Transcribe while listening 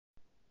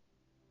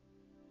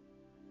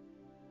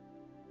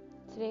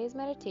Today's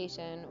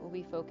meditation will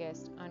be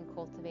focused on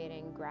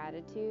cultivating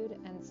gratitude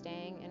and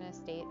staying in a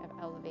state of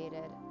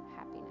elevated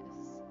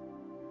happiness.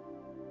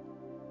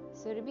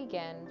 So to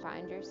begin,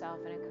 find yourself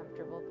in a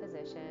comfortable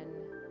position,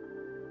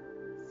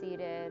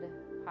 seated,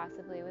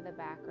 possibly with a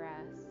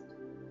backrest,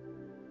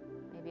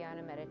 maybe on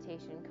a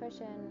meditation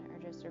cushion or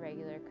just a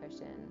regular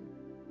cushion.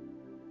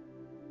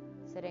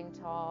 Sitting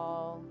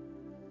tall,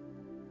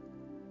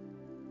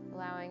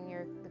 allowing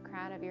the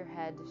crown of your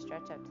head to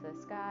stretch up to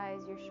the skies,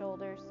 your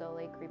shoulders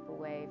slowly creep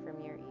away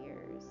from your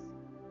ears.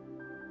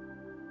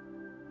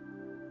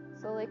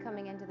 Slowly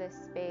coming into this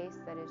space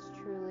that is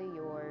truly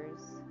yours,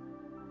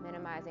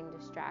 minimizing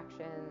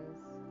distractions,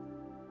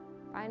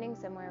 finding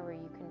somewhere where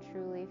you can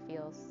truly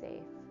feel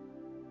safe.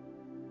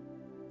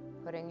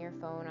 Putting your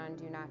phone on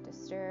Do Not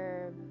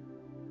Disturb,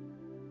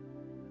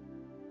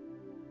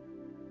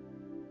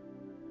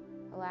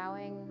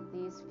 allowing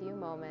these few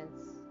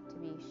moments to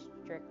be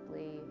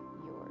strictly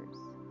yours.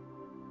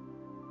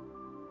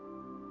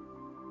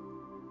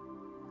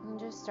 And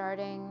just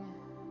starting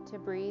to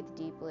breathe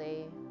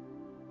deeply,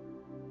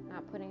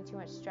 not putting too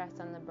much stress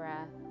on the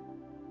breath,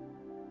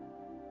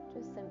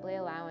 just simply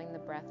allowing the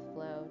breath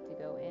flow to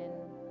go in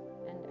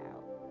and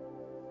out.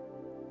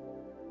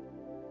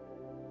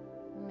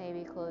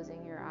 Maybe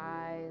closing your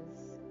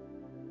eyes,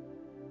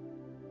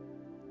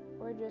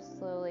 or just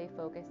slowly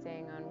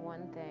focusing on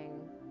one thing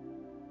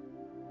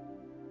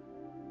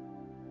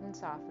and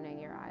softening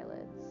your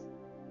eyelids.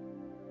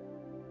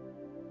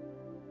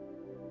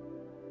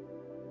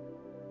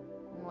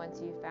 And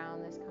once you've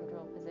found this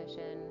comfortable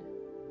position,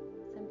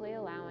 simply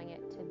allowing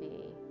it to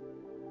be,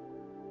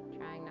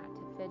 trying not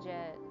to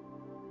fidget,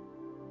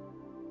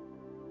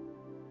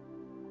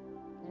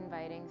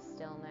 inviting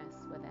stillness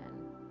within.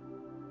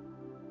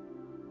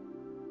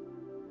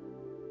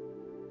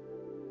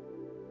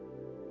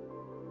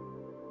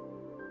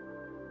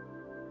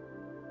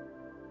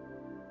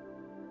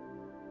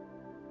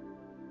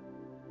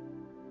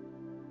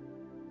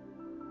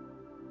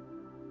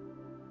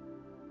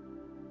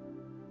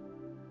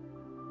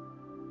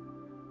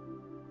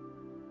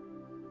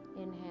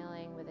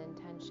 Inhaling with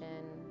intention,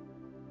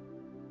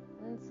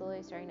 and then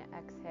slowly starting to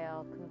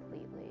exhale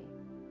completely.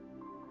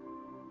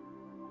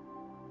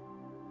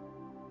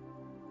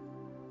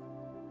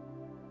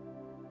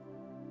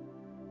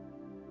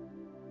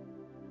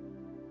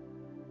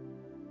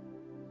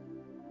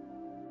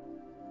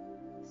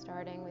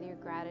 Starting with your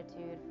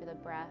gratitude for the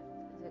breath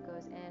as it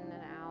goes in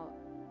and out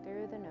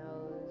through the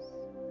nose.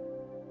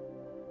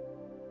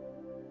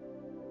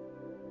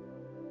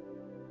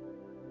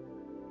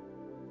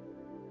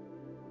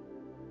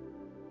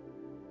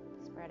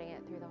 Spreading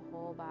it through the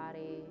whole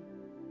body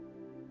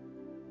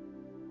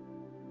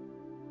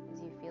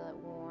as you feel it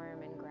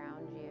warm and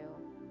ground you.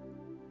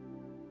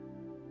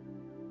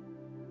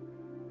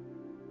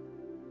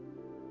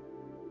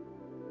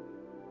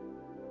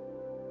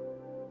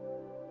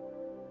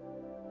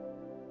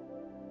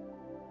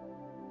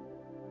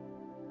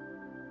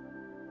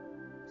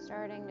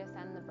 Starting to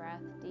send the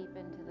breath deep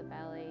into the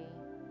belly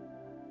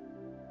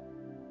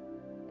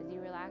as you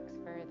relax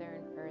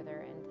further and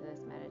further into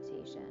this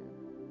meditation.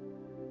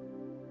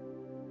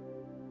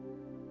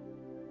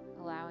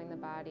 Allowing the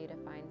body to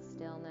find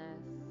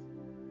stillness,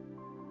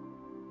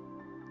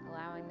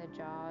 allowing the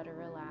jaw to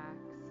relax.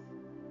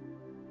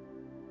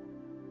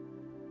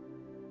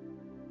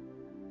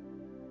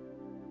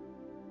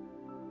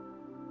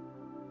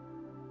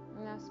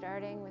 Now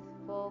starting with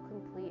full,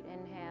 complete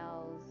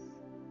inhales,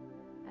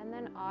 and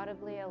then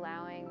audibly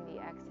allowing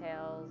the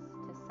exhales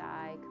to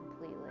sigh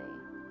completely.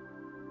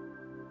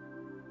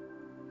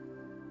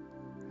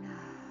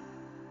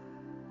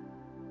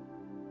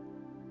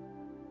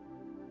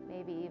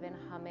 Maybe even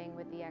humming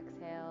with the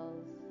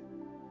exhales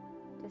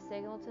to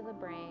signal to the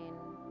brain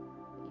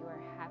that you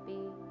are happy,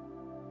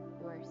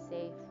 you are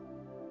safe,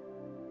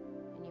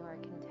 and you are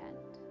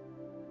content.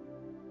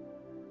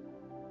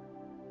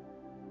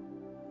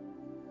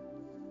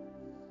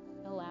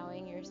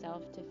 Allowing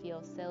yourself to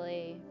feel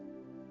silly,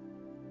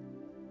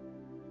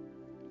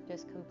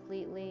 just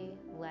completely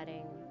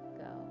letting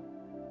go.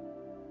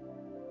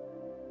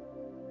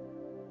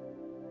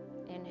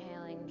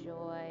 Inhaling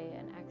joy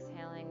and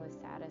exhaling with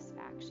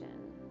satisfaction.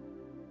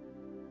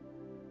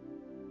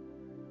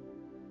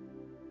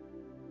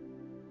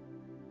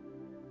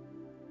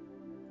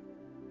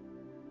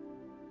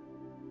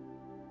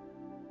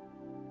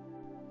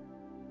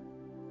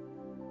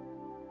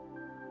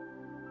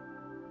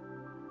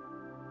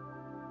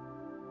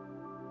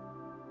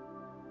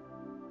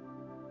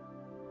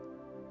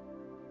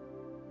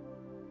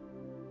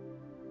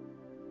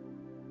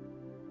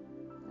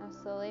 Now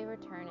slowly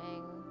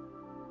returning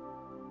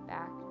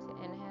back to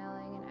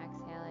inhaling and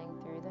exhaling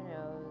through the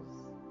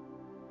nose.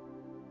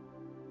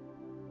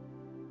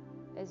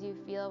 As you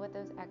feel with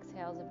those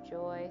exhales of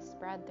joy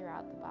spread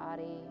throughout the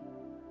body.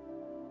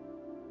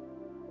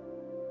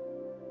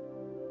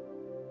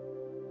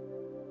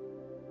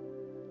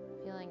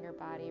 Feeling your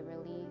body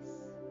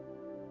release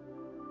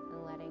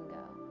and letting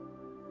go.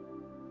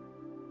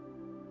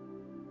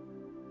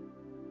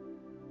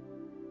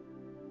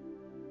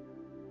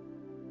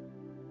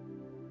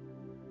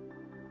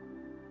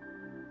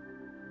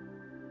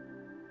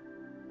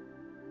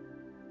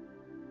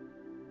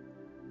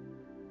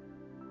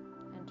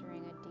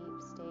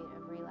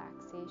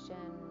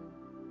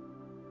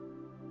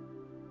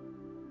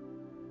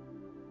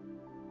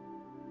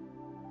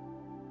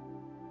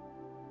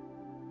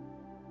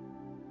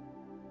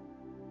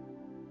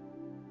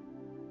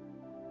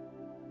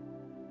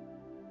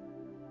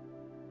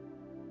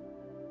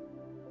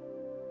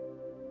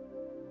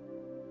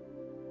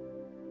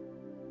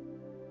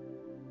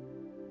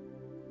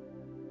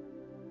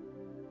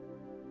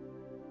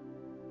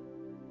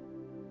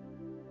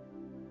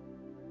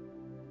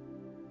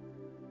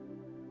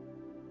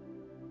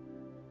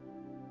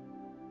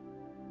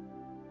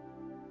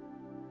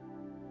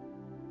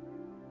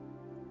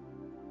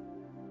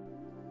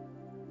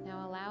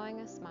 Now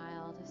allowing a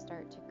smile to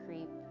start to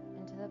creep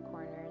into the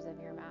corners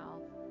of your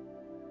mouth,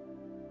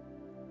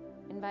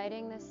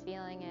 inviting this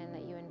feeling in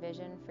that you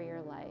envision for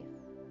your life,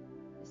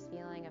 this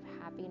feeling of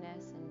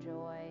happiness and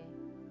joy.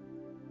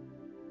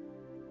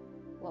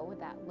 What would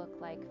that look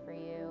like for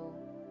you?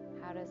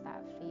 How does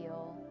that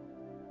feel?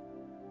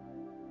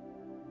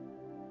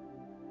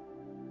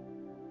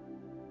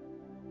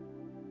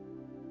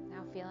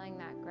 Now feeling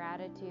that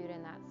gratitude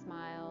and that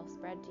smile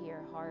spread to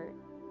your heart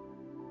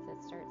as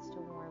it starts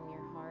to warm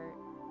your heart.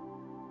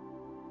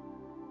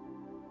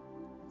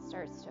 It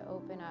starts to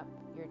open up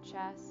your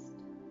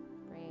chest,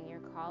 bringing your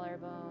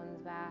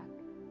collarbones back,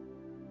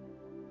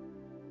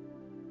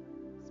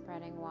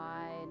 spreading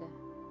wide.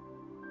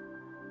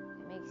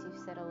 It makes you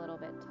sit a little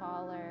bit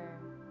taller,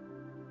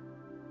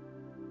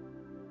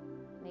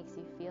 makes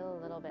you feel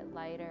a little bit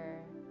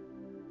lighter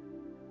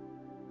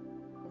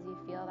as you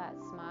feel that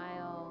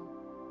smile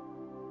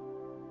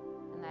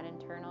and that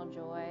internal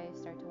joy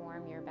start to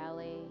warm your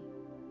belly.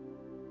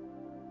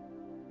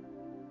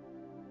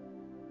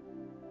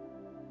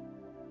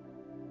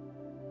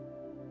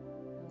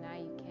 And now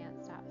you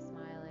can't stop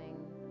smiling.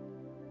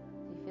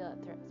 You feel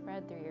it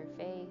spread through your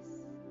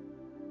face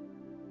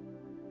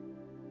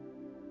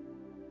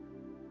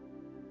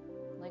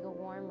like a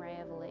warm ray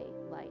of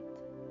light.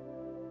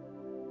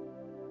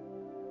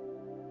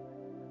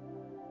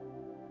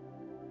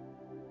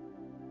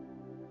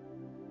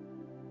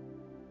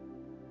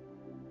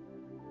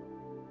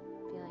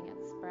 Feeling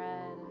it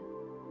spread.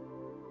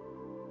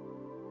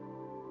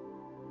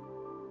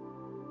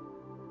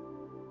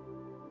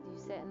 You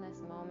sit in this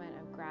moment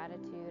of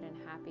gratitude and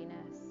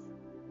happiness.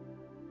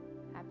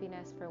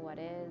 Happiness for what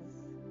is.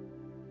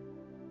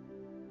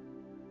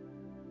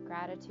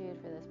 Gratitude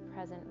for this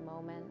present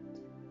moment.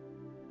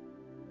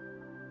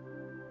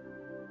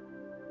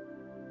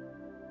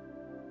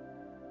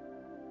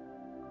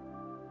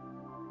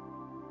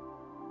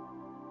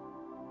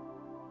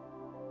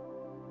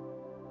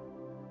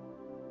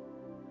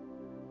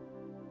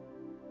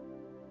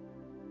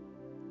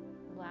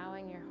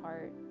 Allowing your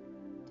heart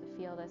to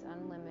feel this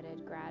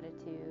unlimited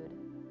gratitude.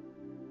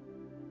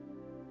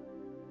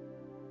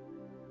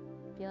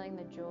 Feeling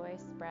the joy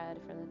spread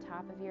from the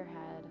top of your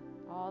head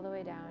all the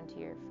way down to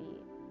your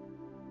feet.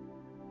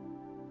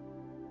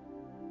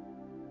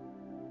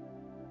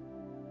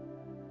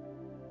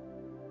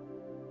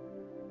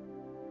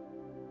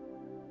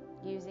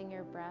 Using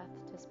your breath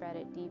to spread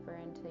it deeper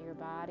into your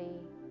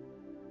body.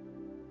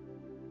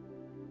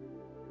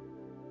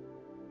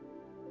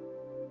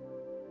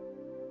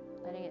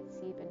 Letting it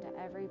seep into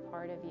every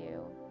part of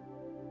you,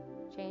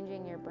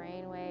 changing your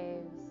brain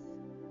waves,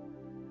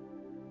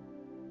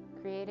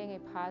 creating a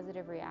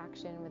positive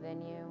reaction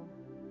within you.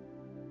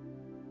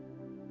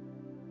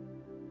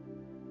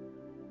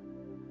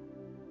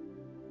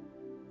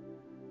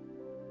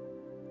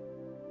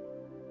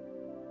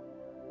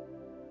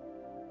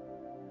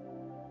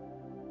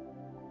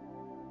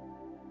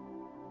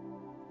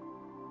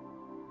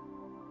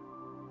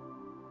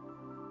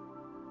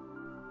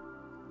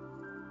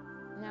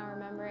 Now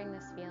remembering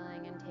this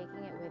feeling and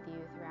taking it with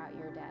you throughout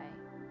your day.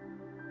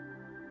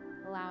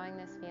 Allowing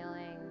this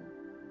feeling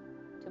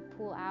to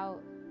pull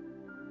out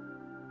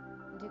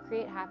and to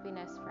create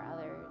happiness for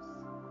others.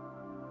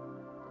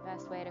 The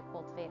best way to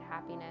cultivate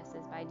happiness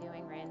is by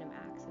doing random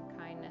acts of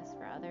kindness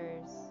for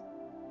others.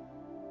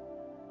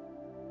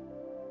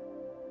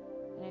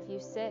 And if you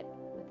sit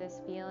with this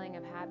feeling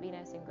of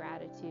happiness and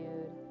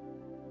gratitude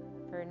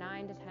for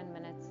 9 to 10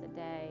 minutes a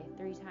day,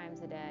 3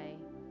 times a day,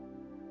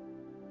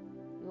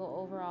 you will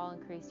overall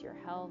increase your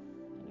health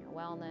and your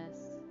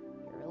wellness,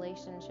 your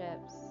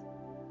relationships.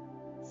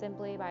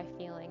 Simply by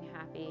feeling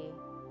happy,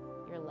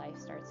 your life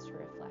starts to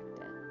reflect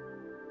it.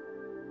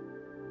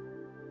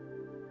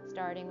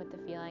 Starting with the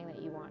feeling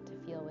that you want to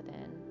feel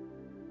within.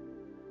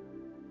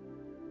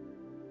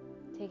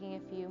 Taking a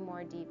few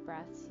more deep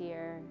breaths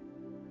here.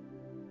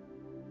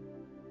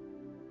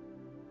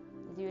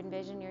 As you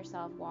envision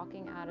yourself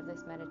walking out of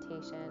this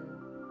meditation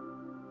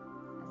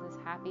as this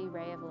happy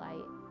ray of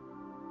light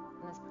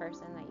and this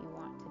person that you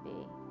want to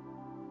be.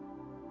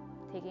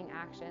 Taking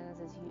actions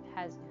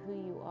as who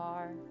you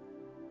are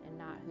and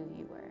not who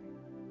you were.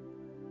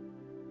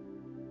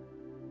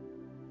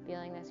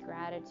 Feeling this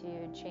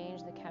gratitude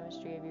change the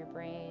chemistry of your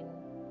brain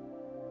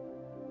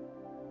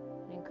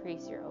and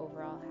increase your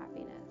overall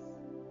happiness.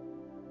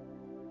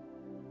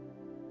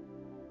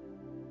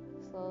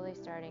 Slowly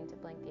starting to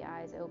blink the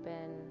eyes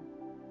open.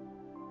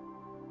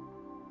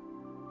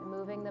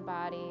 moving the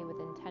body with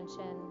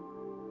intention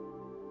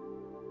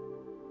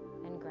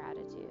and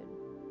gratitude.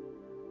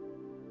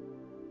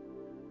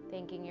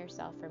 Thanking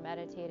yourself for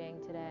meditating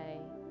today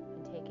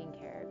and taking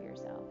care of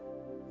yourself.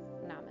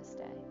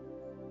 Namaste.